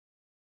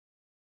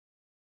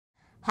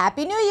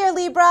Happy New Year,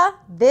 Libra!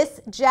 This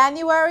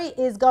January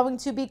is going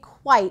to be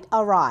quite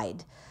a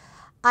ride.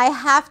 I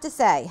have to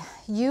say,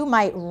 you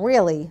might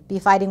really be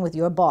fighting with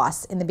your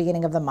boss in the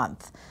beginning of the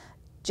month.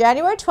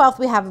 January 12th,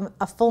 we have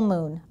a full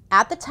moon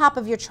at the top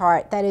of your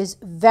chart that is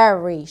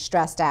very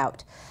stressed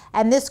out.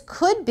 And this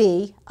could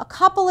be a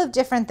couple of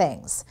different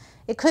things.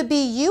 It could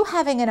be you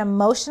having an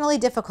emotionally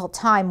difficult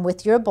time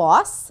with your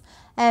boss,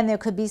 and there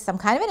could be some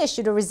kind of an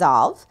issue to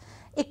resolve.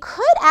 It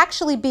could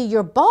actually be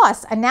your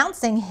boss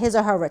announcing his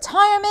or her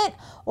retirement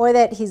or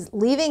that he's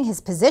leaving his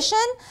position,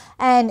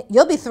 and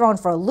you'll be thrown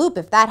for a loop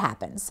if that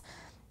happens.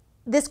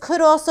 This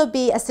could also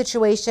be a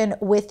situation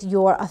with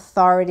your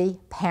authority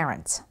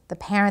parent, the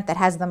parent that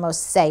has the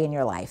most say in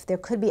your life. There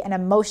could be an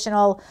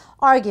emotional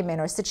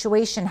argument or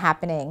situation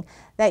happening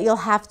that you'll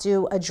have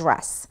to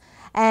address.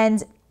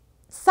 And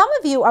some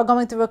of you are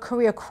going through a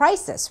career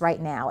crisis right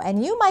now,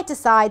 and you might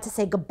decide to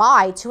say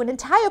goodbye to an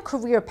entire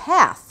career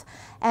path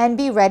and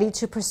be ready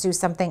to pursue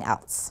something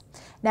else.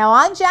 Now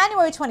on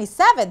January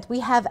 27th,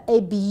 we have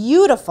a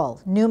beautiful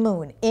new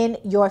moon in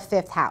your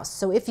 5th house.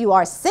 So if you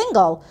are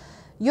single,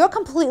 you're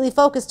completely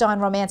focused on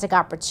romantic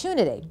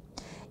opportunity.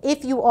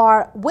 If you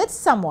are with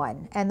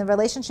someone and the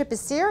relationship is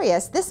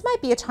serious, this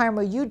might be a time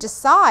where you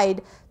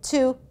decide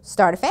to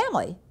start a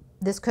family.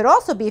 This could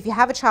also be, if you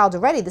have a child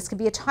already, this could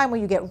be a time where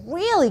you get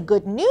really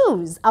good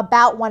news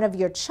about one of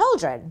your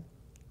children.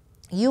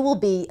 You will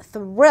be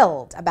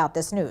thrilled about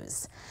this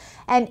news.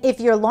 And if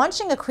you're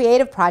launching a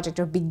creative project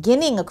or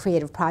beginning a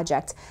creative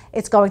project,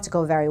 it's going to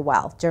go very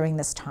well during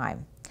this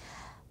time.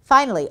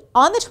 Finally,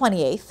 on the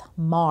 28th,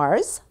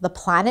 Mars, the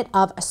planet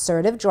of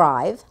assertive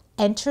drive,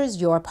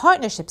 enters your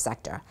partnership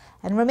sector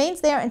and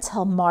remains there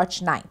until March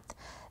 9th.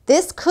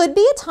 This could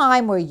be a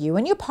time where you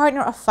and your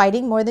partner are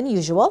fighting more than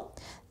usual.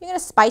 You're going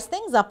to spice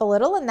things up a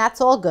little, and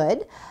that's all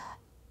good.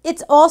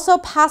 It's also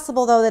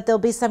possible, though, that there'll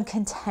be some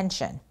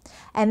contention.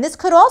 And this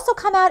could also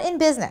come out in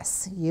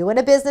business. You and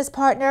a business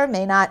partner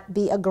may not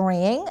be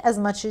agreeing as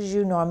much as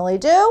you normally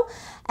do,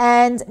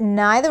 and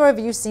neither of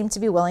you seem to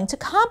be willing to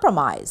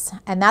compromise.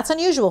 And that's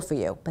unusual for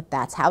you, but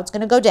that's how it's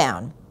going to go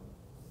down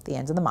at the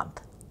end of the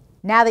month.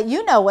 Now that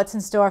you know what's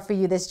in store for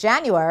you this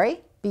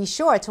January, be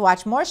sure to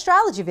watch more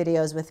astrology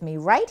videos with me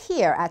right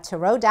here at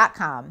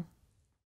Tarot.com.